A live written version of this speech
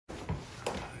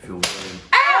feel weird.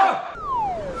 Ow!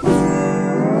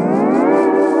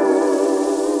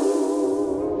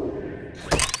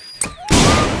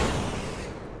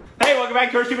 Hey, welcome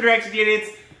back to our Stupid Reactions, Idiots.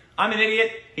 I'm an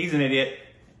idiot, he's an idiot.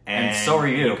 And so are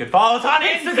you. You can follow us on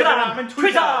Instagram and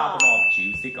Twitter for more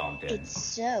juicy content. It's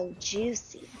so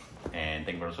juicy. And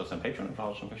thank you for us on Patreon and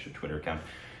follow us on our Twitter account.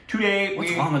 Today,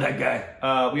 What's wrong with that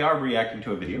guy? We are reacting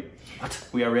to a video. What?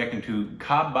 We are reacting to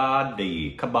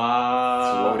Kabaddi.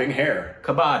 Floating hair.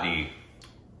 Kabaddi.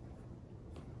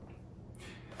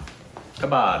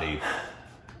 Kabaddi.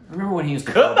 Remember when he used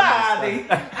to call Kabaddi!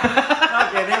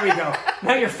 Okay, there we go.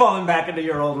 Now you're falling back into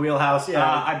your old wheelhouse.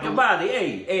 Yeah. Kabaddi,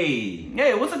 hey.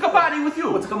 Hey, what's a Kabaddi with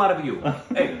you? What's come out of you?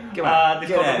 Hey, come on. This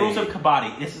is called the rules of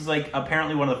Kabaddi. This is like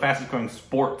apparently one of the fastest growing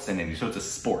sports in India, so it's a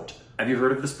sport. Have you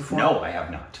heard of this before? No, I have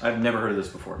not. I've never heard of this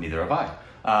before. Neither have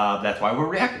I. That's why we're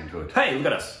reacting to it. Hey, look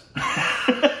at us.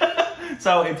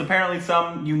 So it's apparently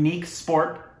some unique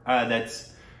sport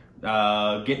that's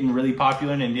getting really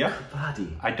popular in India.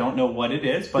 Kabaddi. I don't know what it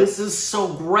is, but This is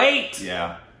so great.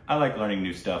 yeah, I like learning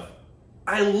new stuff.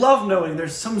 I love knowing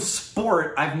there's some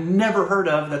sport I've never heard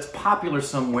of that's popular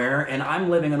somewhere, and I'm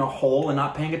living in a hole and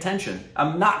not paying attention.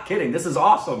 I'm not kidding. This is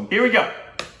awesome. Here we go.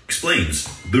 Explains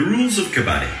the rules of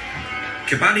Kabaddi.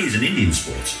 Kabaddi is an Indian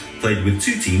sport played with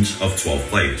 2 teams of 12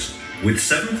 players, with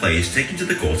 7 players taken to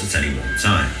the court at any one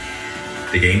time.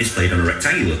 The game is played on a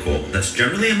rectangular court that's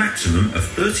generally a maximum of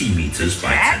 13 meters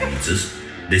by 10 meters.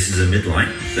 This is a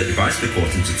midline that divides the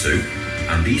court into 2,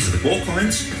 and these are the balk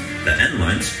lines, the end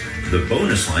lines, the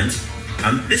bonus lines,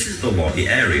 and this is the lobby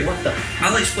area. What the?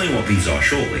 I'll explain what these are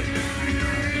shortly.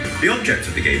 The object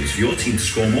of the game is for your team to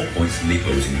score more points than the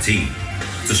opposing team.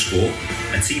 To score,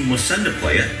 a team must send a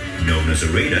player, known as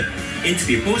a raider, into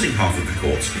the opposing half of the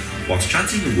court, whilst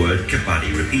chanting the word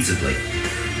Kabaddi repeatedly.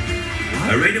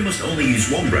 A raider must only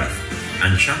use one breath,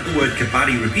 and chant the word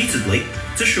Kabaddi repeatedly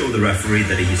to show the referee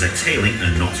that he is exhaling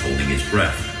and not holding his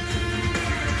breath.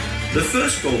 The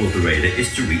first goal of the raider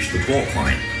is to reach the balk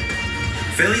line.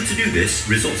 Failure to do this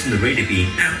results in the raider being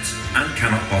out and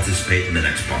cannot participate in the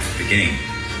next part of the game.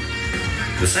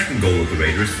 The second goal of the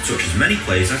raider is to touch as many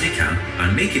players as he can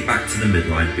and make it back to the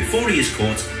midline before he is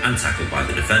caught and tackled by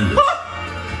the defenders.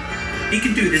 He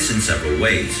can do this in several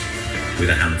ways, with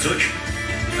a hand touch,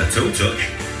 a toe touch,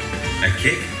 a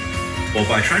kick, or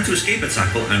by trying to escape a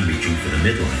tackle and reaching for the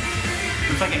midline.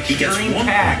 It's like a He gets 1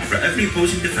 point for every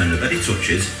opposing defender that he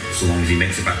touches, so long as he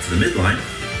makes it back to the midline,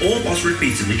 or whilst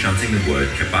repeatedly chanting the word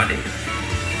Kabaddi.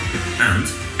 And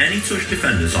any touched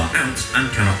defenders are out and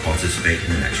cannot participate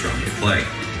in the next round of play.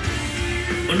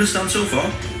 Understand so far?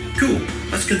 Cool,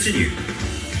 let's continue.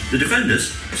 The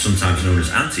defenders, sometimes known as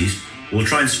antis, will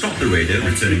try and stop the raider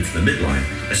returning to the midline,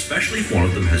 especially if one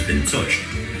of them has been touched.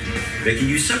 They can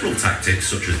use several tactics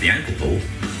such as the ankle hold,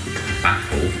 back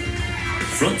hold,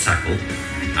 front tackle,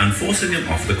 and forcing them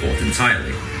off the court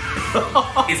entirely.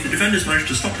 If the defenders manage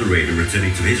to stop the raider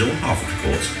returning to his own half of the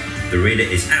court, the raider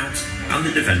is out and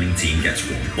the defending team gets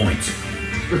 1 point.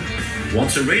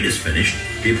 Once a raider's finished,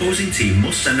 the opposing team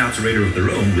must send out a raider of their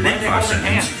own within 5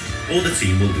 seconds, or the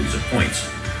team will lose a point.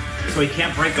 So he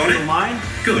can't break Got through it? the line?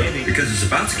 Good, Maybe. because it's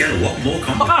about to get a lot more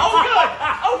complicated. Oh, good!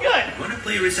 Oh, good! When a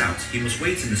player is out, he must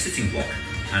wait in the sitting block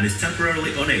and is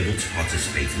temporarily unable to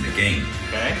participate in the game.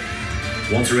 Okay.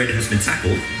 Once a raider has been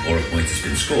tackled, or a point has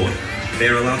been scored, they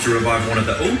are allowed to revive one of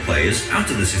their own players out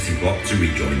of the sitting block to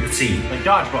rejoin the team. Like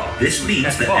dodgeball. This means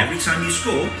That's that the ball. every time you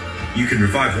score, you can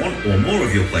revive 1 or more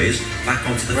of your players back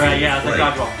onto the field Right, yeah, of it's play.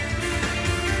 like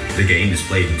dodgeball. The game is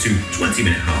played in 2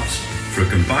 20-minute halves for a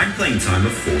combined playing time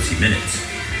of 40 minutes.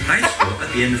 Highest score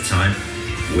at the end of time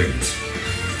wins.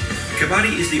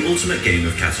 Kabaddi is the ultimate game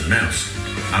of cat and mouse,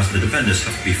 as the defenders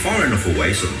have to be far enough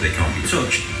away so that they can't be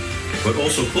touched, but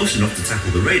also close enough to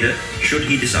tackle the raider should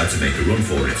he decide to make a run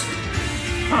for it.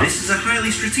 This is a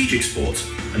highly strategic sport,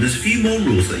 and there's a few more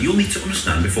rules that you'll need to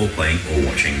understand before playing or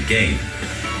watching the game.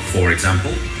 For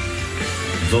example,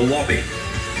 the lobby.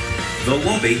 The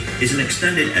lobby is an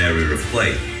extended area of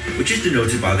play, which is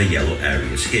denoted by the yellow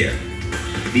areas here.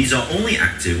 These are only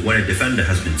active when a defender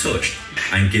has been touched,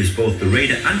 and gives both the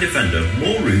raider and defender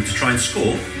more room to try and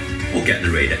score or get the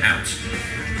raider out.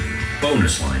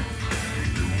 Bonus line.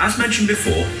 As mentioned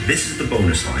before, this is the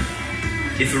bonus line.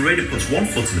 If a raider puts 1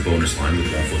 foot in the bonus line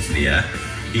with 1 foot in the air,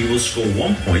 he will score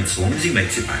 1 point so long as he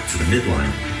makes it back to the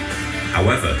midline.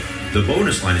 However, the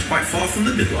bonus line is quite far from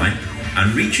the midline,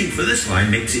 and reaching for this line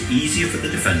makes it easier for the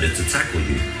defender to tackle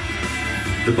you.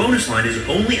 The bonus line is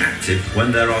only active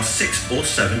when there are 6 or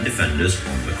 7 defenders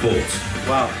on the court.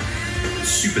 Wow.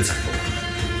 Super tackle.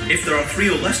 If there are 3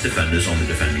 or less defenders on the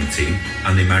defending team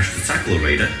and they manage to tackle a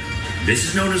raider, This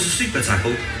is known as a super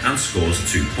tackle and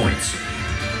scores 2 points.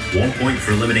 1 point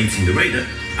for eliminating the raider,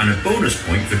 and a bonus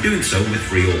point for doing so with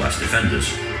 3 or less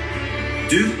defenders.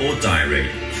 Do or die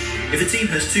raid. If a team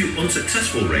has 2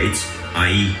 unsuccessful raids,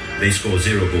 i.e. they score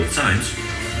 0 both times,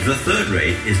 the third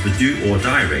raid is the do or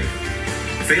die raid.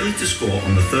 Failing to score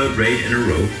on the third raid in a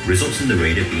row results in the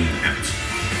raider being out.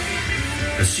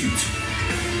 Pursuit.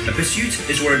 A pursuit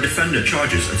is where a defender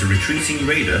charges at a retreating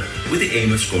raider with the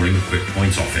aim of scoring a quick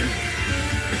point off him.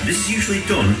 This is usually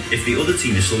done if the other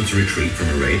team is slow to retreat from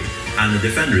a raid and the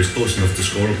defender is close enough to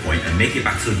score a point and make it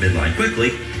back to the midline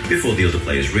quickly before the other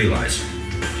players realise.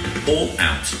 All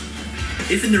out.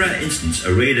 If in the rare instance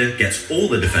a raider gets all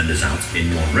the defenders out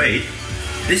in one raid,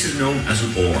 this is known as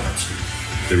an all out.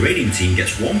 The raiding team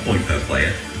gets 1 point per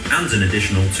player and an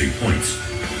additional 2 points.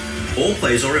 All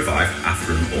players are revived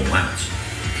after an all out.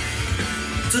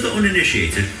 To the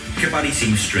uninitiated, Kabaddi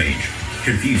seems strange,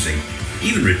 confusing,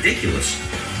 even ridiculous,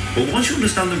 but once you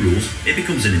understand the rules, it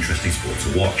becomes an interesting sport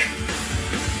to watch.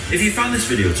 If you found this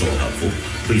video at all helpful,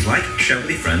 please like, share with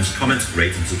your friends, comment,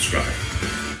 rate and subscribe.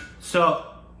 So,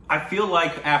 I feel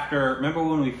like remember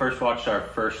when we first watched our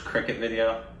first cricket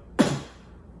video?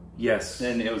 Yes.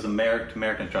 And it was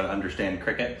Americans trying to understand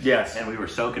cricket? Yes. And we were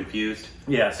so confused?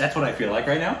 Yes. That's what I feel like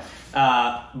right now.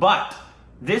 But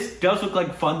this does look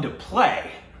like fun to play.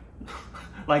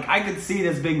 Like, I could see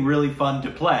this being really fun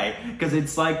to play, because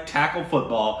it's like tackle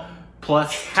football,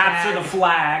 plus Capture the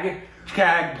flag,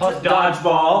 tag, plus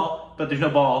dodgeball, but there's no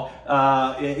ball.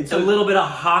 It's a little bit of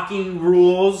hockey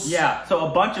rules. Yeah, so a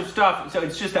bunch of stuff. So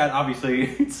it's just that, obviously,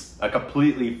 it's a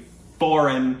completely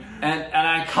foreign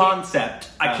concept.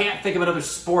 I can't think of another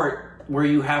sport where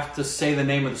you have to say the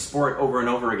name of the sport over and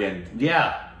over again.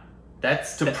 Yeah.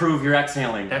 To prove you're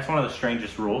exhaling. That's one of the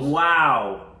strangest rules.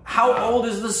 Wow. How old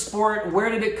is the sport? Where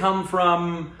did it come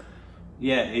from?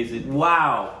 Yeah, is it...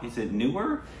 Wow. Is it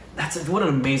newer? What an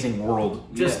amazing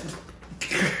world.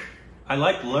 I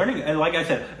like learning, and like I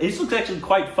said, this looks actually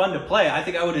quite fun to play. I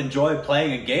think I would enjoy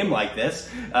playing a game like this.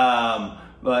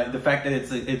 But the fact that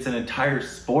it's an entire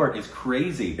sport is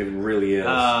crazy. It really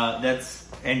is.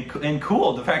 And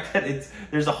cool. The fact that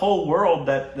there's a whole world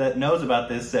that knows about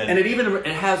this, and it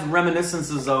has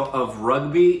reminiscences of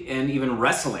rugby and even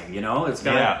wrestling. You know, it's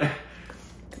got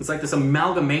it's like this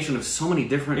amalgamation of so many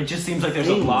different. It just seems like there's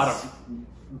a lot of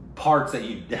parts that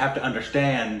you have to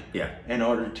understand. In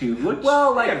order to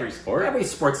like every sport. Every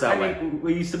sport's that way.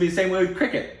 We used to be the same way with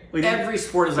cricket. Every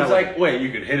sport is that way. It's like, wait,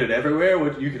 you could hit it everywhere?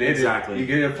 You could hit it. You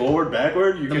could hit it forward,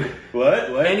 backward. You could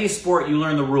what? Any sport, you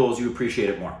learn the rules, you appreciate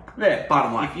it more. Yeah.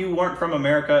 Bottom line. If you weren't from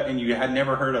America and you had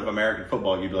never heard of American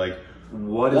football, you'd be like,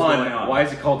 what is going on? Why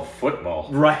is it called football?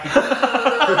 Right.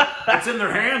 It's in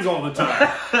their hands all the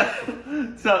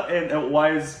time. So, and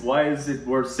why is it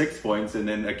worth 6 points and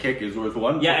then a kick is worth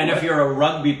 1 point? Yeah, and if you're a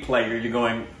rugby player, you're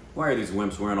going, why are these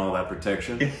wimps wearing all that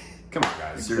protection? Come on,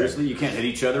 guys. Seriously? You can't hit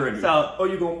each other? And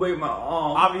you're going to wave my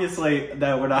arm. Obviously,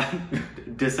 that we're not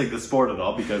dissing the sport at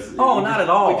all, because... not at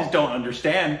all. We just don't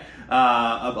understand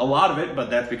a lot of it, but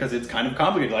that's because it's kind of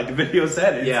complicated. Like the video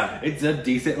said, it's a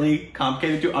decently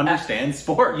complicated to understand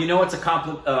sport. You know what's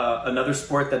another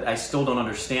sport that I still don't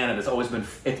understand, and it's always been...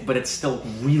 but it's still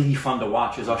really fun to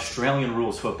watch, is Australian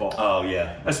rules football. Oh,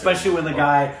 yeah. Especially when the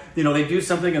guy, they do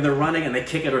something and they're running and they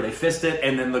kick it or they fist it,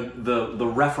 and then the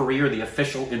referee or the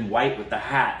official in white with the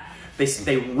hat,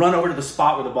 they run over to the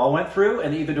spot where the ball went through,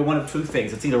 and they either do one of two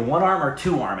things. It's either one arm or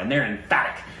two arm, and they're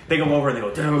emphatic. They go over and they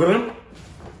go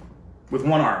with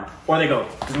one arm, or they go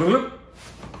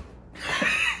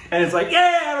and it's like,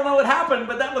 I don't know what happened,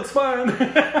 but that looks fun.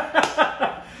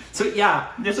 So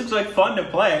yeah, this looks like fun to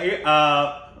play.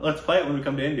 Let's play it when we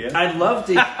come to India. I'd love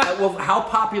to. Well, how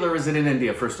popular is it in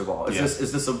India? First of all,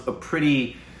 is this a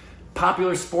pretty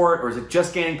popular sport, or is it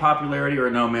just gaining popularity,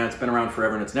 or no, man, it's been around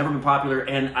forever and it's never been popular?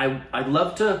 And I'd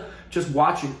love to just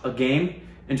watch a game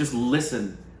and just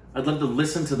listen. I'd love to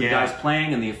listen to the guys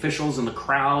playing and the officials and the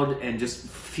crowd and just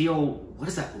feel, what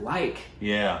is that like?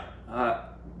 Yeah.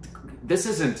 This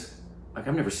isn't, like,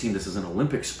 I've never seen this as an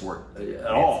Olympic sport at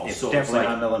all. It's definitely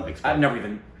not an Olympic sport. I've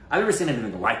never seen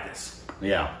anything like this.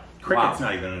 Yeah. Cricket's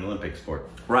not even an Olympic sport.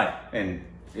 Right. And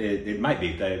it might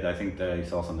be. I think that I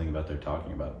saw something about they're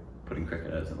talking about putting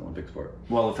cricket as an Olympic sport.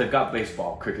 Well, if they've got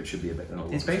baseball, cricket should be an Olympic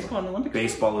sport. Is baseball an Olympic sport?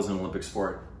 Baseball is an Olympic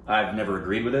sport. I've never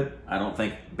agreed with it. I don't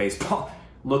think baseball...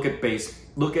 Look at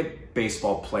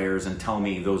baseball players and tell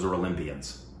me those are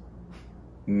Olympians.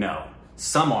 No.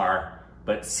 Some are,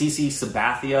 but CC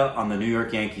Sabathia on the New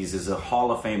York Yankees is a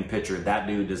Hall of Fame pitcher. That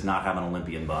dude does not have an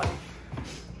Olympian body.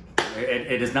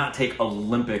 It does not take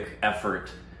Olympic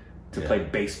effort to play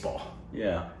baseball.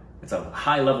 Yeah. It's a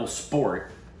high-level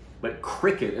sport, but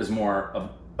cricket is more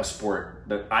of a sport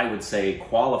that I would say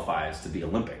qualifies to be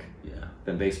Olympic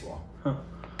than baseball. Huh.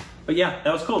 But yeah,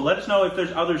 that was cool. Let us know if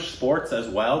there's other sports as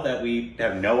well that we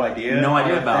have no idea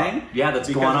about. Yeah, that's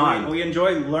going on. We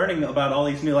enjoy learning about all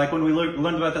these new, like when we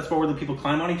learned about that sport where the people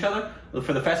climb on each other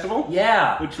for the festival.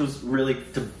 Yeah. Which was really...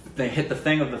 They hit the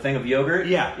thing of yogurt.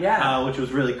 Yeah. Which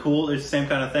was really cool. It's the same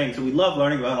kind of thing. So we love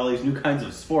learning about all these new kinds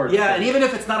of sports. Yeah, and even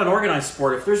if it's not an organized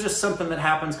sport, if there's just something that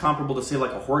happens comparable to, say,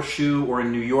 like a horseshoe, or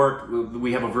in New York,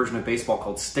 we have a version of baseball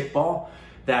called stickball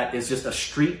that is just a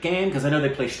street game, because I know they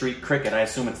play street cricket. I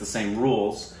assume it's the same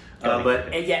rules.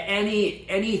 But yeah,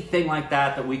 anything like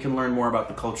that we can learn more about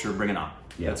the culture, bring it on.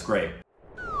 Yeah. That's great.